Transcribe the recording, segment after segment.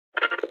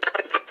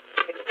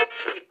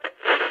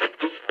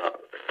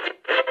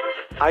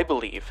I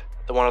believe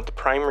that one of the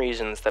prime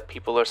reasons that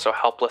people are so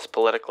helpless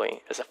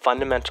politically is a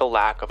fundamental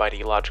lack of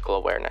ideological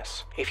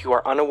awareness. If you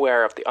are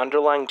unaware of the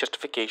underlying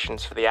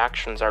justifications for the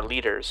actions our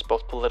leaders,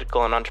 both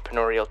political and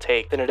entrepreneurial,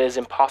 take, then it is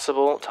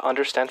impossible to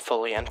understand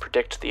fully and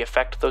predict the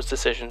effect those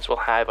decisions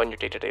will have on your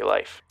day-to-day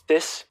life.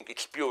 It's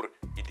pure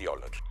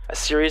ideology. A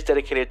series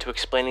dedicated to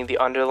explaining the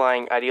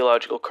underlying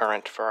ideological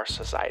current for our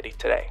society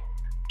today.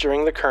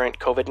 During the current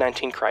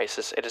COVID-19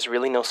 crisis, it is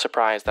really no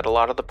surprise that a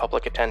lot of the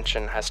public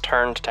attention has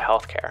turned to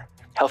healthcare.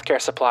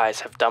 Healthcare supplies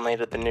have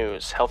dominated the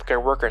news,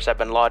 healthcare workers have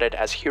been lauded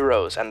as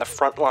heroes and the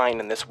front line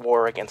in this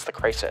war against the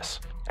crisis.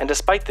 And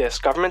despite this,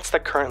 governments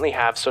that currently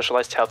have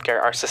socialized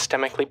healthcare are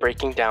systemically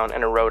breaking down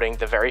and eroding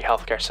the very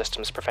healthcare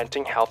systems,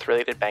 preventing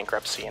health-related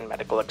bankruptcy and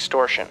medical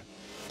extortion.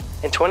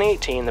 In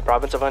 2018, the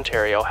province of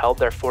Ontario held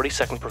their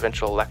 42nd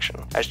provincial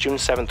election. As June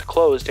 7th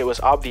closed, it was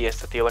obvious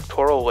that the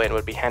electoral win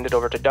would be handed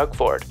over to Doug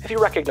Ford. If you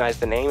recognize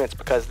the name, it's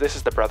because this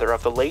is the brother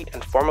of the late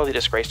and formerly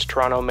disgraced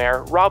Toronto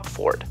Mayor Rob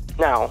Ford.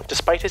 Now,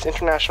 despite his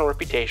international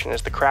reputation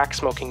as the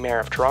crack-smoking mayor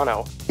of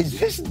Toronto... Is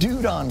this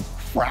dude on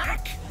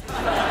crack?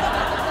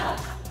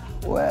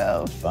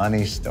 Well,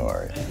 funny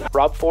story.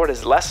 Rob Ford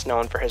is less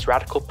known for his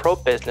radical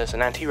pro-business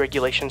and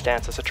anti-regulation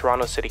stance as a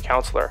Toronto city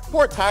councillor.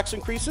 Support tax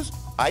increases?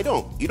 I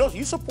don't.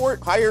 You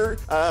support higher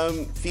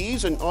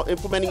fees and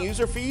implementing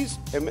user fees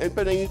and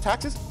implementing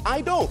taxes?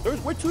 I don't.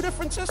 We're two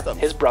different systems.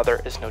 His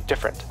brother is no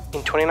different.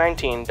 In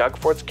 2019, Doug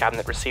Ford's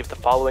cabinet received the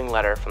following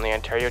letter from the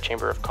Ontario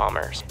Chamber of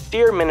Commerce.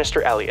 Dear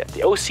Minister Elliott,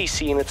 the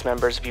OCC and its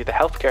members view the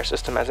healthcare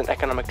system as an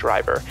economic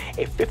driver,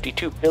 a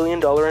 $52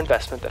 billion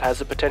investment that has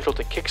the potential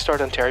to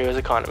kickstart Ontario's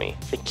economy.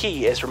 The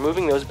key is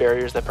removing those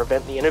barriers that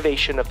prevent the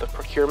innovation of the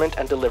procurement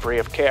and delivery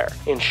of care.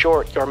 In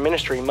short, your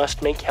ministry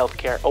must make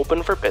healthcare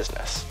open for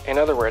business. In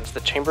other words, the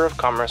Chamber of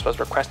Commerce was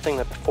requesting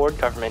that the Ford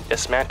government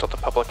dismantle the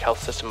public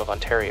health system of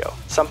Ontario,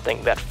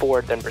 something that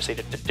Ford then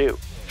proceeded to do.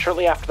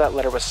 Shortly after that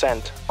letter was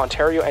sent,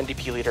 Ontario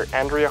NDP leader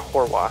Andrea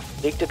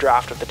Horwath leaked a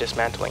draft of the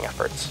dismantling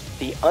efforts.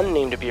 The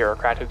unnamed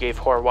bureaucrat who gave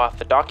Horwath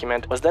the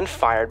document was then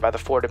fired by the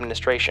Ford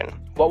administration.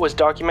 What was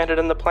documented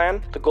in the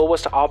plan? The goal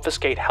was to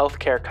obfuscate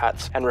healthcare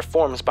cuts and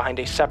reforms behind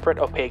a separate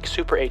opaque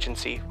super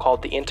agency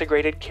called the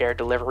Integrated Care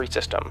Delivery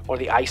System, or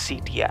the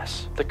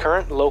ICDS. The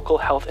current local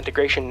health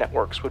integration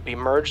networks would be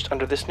merged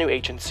under this new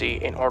agency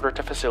in order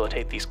to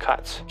facilitate these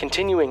cuts.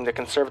 Continuing the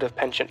conservative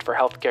penchant for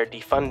healthcare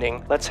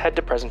defunding, let's head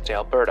to present-day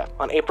Alberta.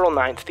 On April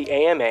 9th, the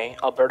AMA,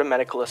 Alberta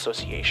Medical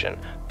Association,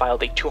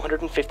 filed a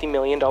 $250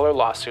 million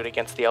lawsuit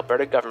against the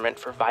Alberta government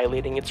for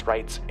violating its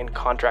rights in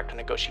contract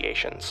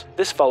negotiations.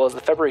 This follows the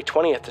February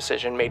 20th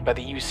decision made by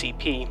the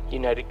UCP,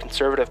 United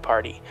Conservative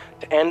Party,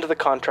 to end the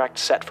contract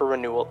set for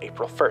renewal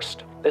April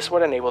 1st. This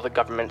would enable the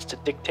governments to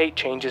dictate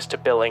changes to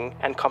billing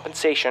and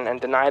compensation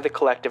and deny the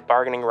collective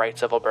bargaining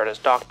rights of Alberta's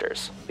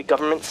doctors. The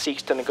government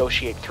seeks to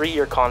negotiate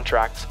 3-year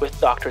contracts with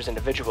doctors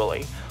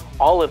individually.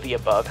 All of the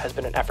above has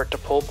been an effort to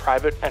pull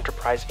private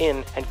enterprise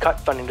in and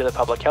cut funding to the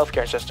public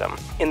healthcare system.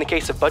 In the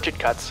case of budget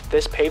cuts,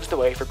 this paves the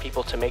way for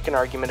people to make an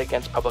argument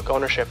against public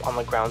ownership on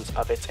the grounds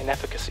of its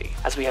inefficacy,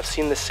 as we have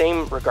seen the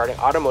same regarding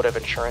automotive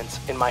insurance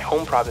in my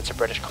home province of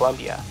British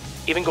Columbia,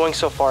 even going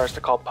so far as to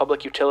call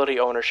public utility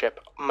ownership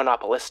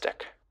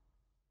monopolistic.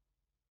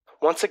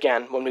 Once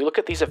again, when we look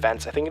at these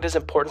events, I think it is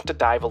important to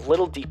dive a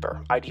little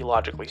deeper,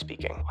 ideologically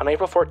speaking. On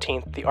April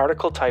 14th, the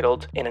article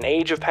titled, "In an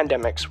Age of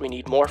Pandemics, We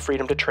Need More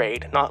Freedom to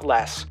Trade, Not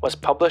Less," was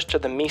published to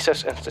the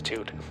Mises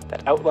Institute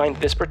that outlined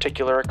this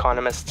particular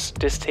economist's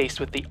distaste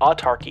with the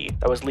autarky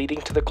that was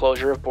leading to the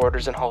closure of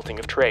borders and halting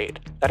of trade,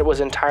 that it was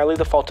entirely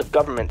the fault of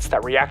governments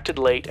that reacted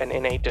late and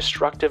in a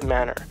destructive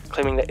manner,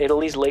 claiming that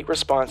Italy's late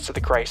response to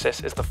the crisis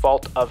is the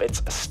fault of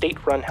its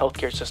state-run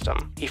healthcare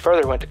system. He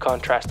further went to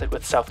contrast it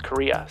with South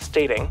Korea,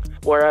 stating,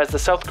 whereas the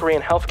South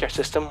Korean healthcare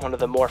system, one of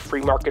the more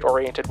free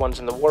market-oriented ones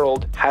in the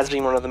world, has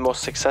been one of the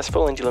most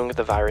successful in dealing with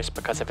the virus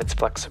because of its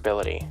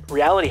flexibility.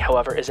 Reality,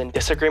 however, is in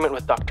disagreement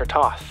with Dr.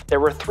 Toth. There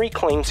were 3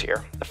 claims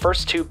here, the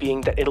first 2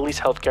 being that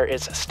Italy's healthcare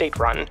is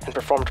state-run and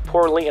performed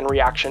poorly in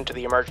reaction to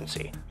the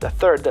emergency. The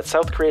third, that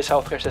South Korea's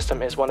healthcare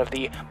system is one of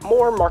the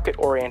more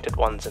market-oriented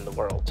ones in the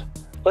world.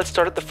 Let's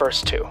start at the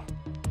first 2.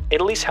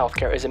 Italy's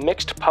healthcare is a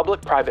mixed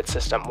public-private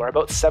system where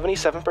about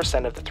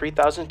 77% of the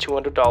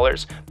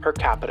 $3,200 per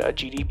capita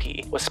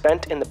GDP was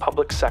spent in the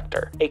public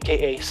sector,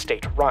 aka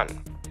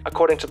state-run.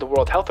 According to the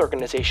World Health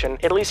Organization,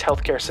 Italy's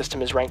healthcare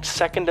system is ranked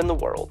second in the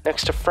world,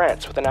 next to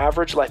France with an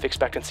average life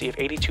expectancy of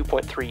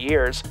 82.3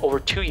 years, over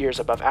 2 years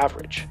above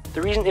average.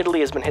 The reason Italy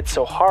has been hit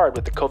so hard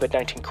with the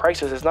COVID-19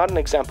 crisis is not an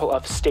example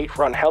of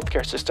state-run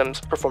healthcare systems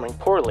performing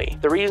poorly.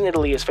 The reason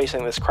Italy is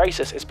facing this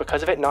crisis is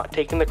because of it not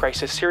taking the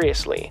crisis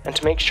seriously, and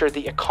to make sure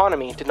the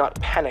economy did not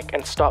panic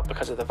and stop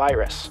because of the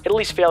virus.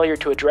 Italy's failure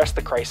to address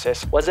the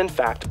crisis was in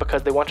fact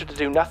because they wanted to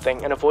do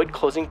nothing and avoid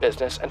closing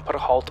business and put a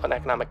halt on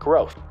economic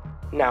growth.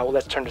 Now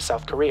let's turn to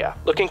South Korea.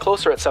 Looking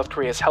closer at South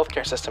Korea's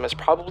healthcare system is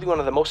probably one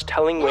of the most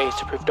telling ways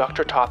to prove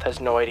Dr. Toth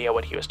has no idea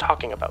what he was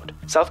talking about.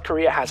 South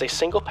Korea has a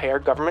single-payer,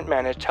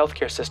 government-managed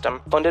healthcare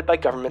system funded by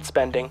government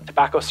spending,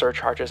 tobacco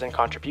surcharges, and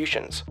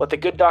contributions. What the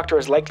good doctor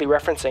is likely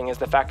referencing is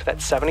the fact that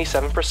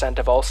 77%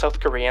 of all South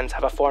Koreans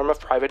have a form of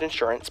private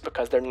insurance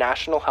because their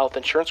National Health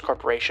Insurance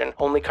Corporation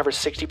only covers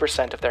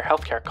 60% of their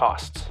healthcare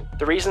costs.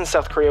 The reason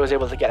South Korea was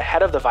able to get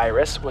ahead of the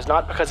virus was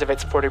not because of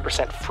its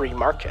 40% free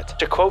market.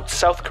 To quote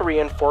South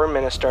Korean Foreign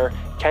Minister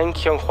Kang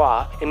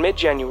Kyung-hwa, in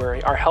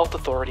mid-January, our health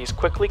authorities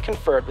quickly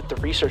conferred with the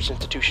research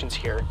institutions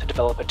here to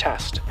develop a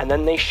test, and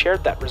then they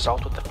shared that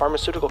result with the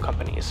pharmaceutical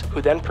companies,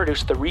 who then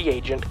produced the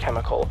reagent,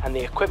 chemical, and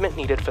the equipment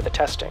needed for the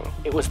testing.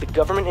 It was the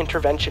government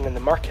intervention in the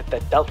market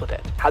that dealt with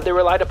it. Had they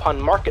relied upon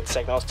market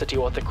signals to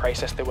deal with the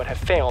crisis, they would have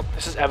failed.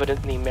 This is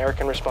evident in the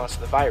American response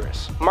to the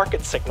virus.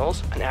 Market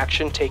signals, an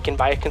action taken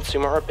by a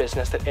consumer or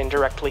business that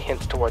indirectly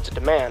hints towards a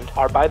demand,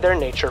 are by their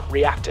nature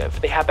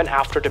reactive. They happen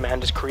after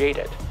demand is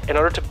created. In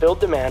order to build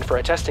demand for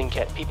a testing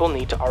kit, people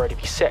need to already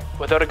be sick.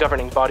 Without a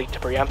governing body to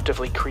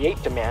preemptively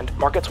create demand,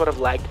 markets would have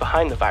lagged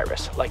behind the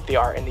virus, like they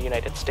are in the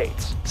United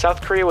States.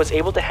 South Korea was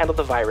able to handle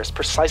the virus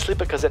precisely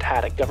because it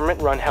had a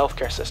government-run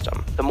healthcare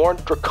system. The more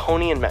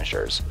draconian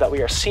measures that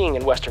we are seeing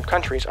in Western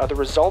countries are the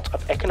result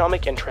of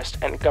economic interest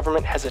and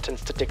government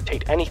hesitance to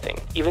dictate anything,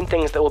 even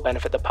things that will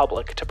benefit the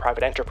public, to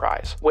private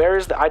enterprise. Where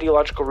is the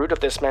ideological root of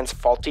this man's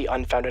faulty,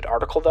 unfounded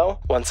article, though?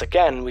 Once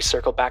again, we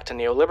circle back to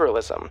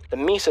neoliberalism. The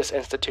Mises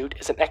Institute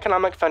is an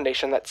economic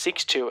foundation that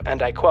seeks to,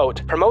 and I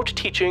quote, promote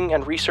teaching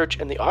and research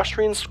in the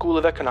Austrian School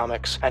of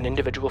Economics and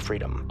individual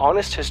freedom.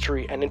 Honest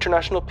history and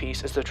international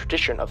peace is the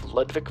tradition of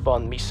Ludwig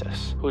von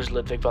Mises. Who's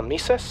Ludwig von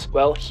Mises?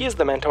 Well, he is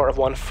the mentor of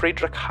one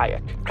Friedrich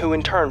Hayek, who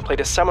in turn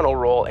played a seminal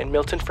role in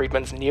Milton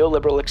Friedman's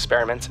neoliberal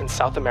experiments in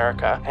South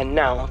America and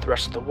now the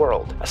rest of the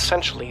world,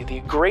 essentially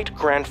the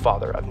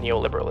great-grandfather of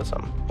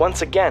neoliberalism.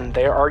 Once again,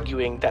 they are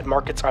arguing that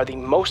markets are the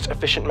most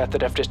efficient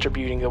method of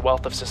distributing the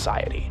wealth of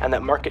society, and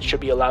that markets should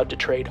be allowed to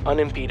trade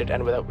unimpeded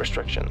and without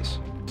restrictions.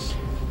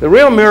 The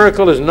real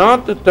miracle is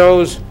not that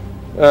those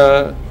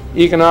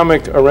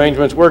economic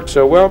arrangements worked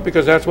so well,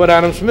 because that's what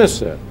Adam Smith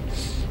said.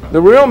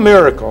 The real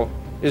miracle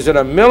is that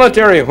a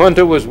military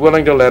junta was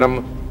willing to let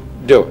them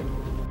do it.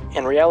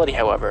 In reality,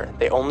 however,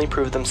 they only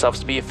proved themselves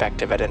to be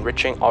effective at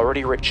enriching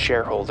already rich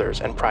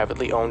shareholders and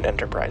privately owned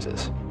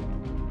enterprises.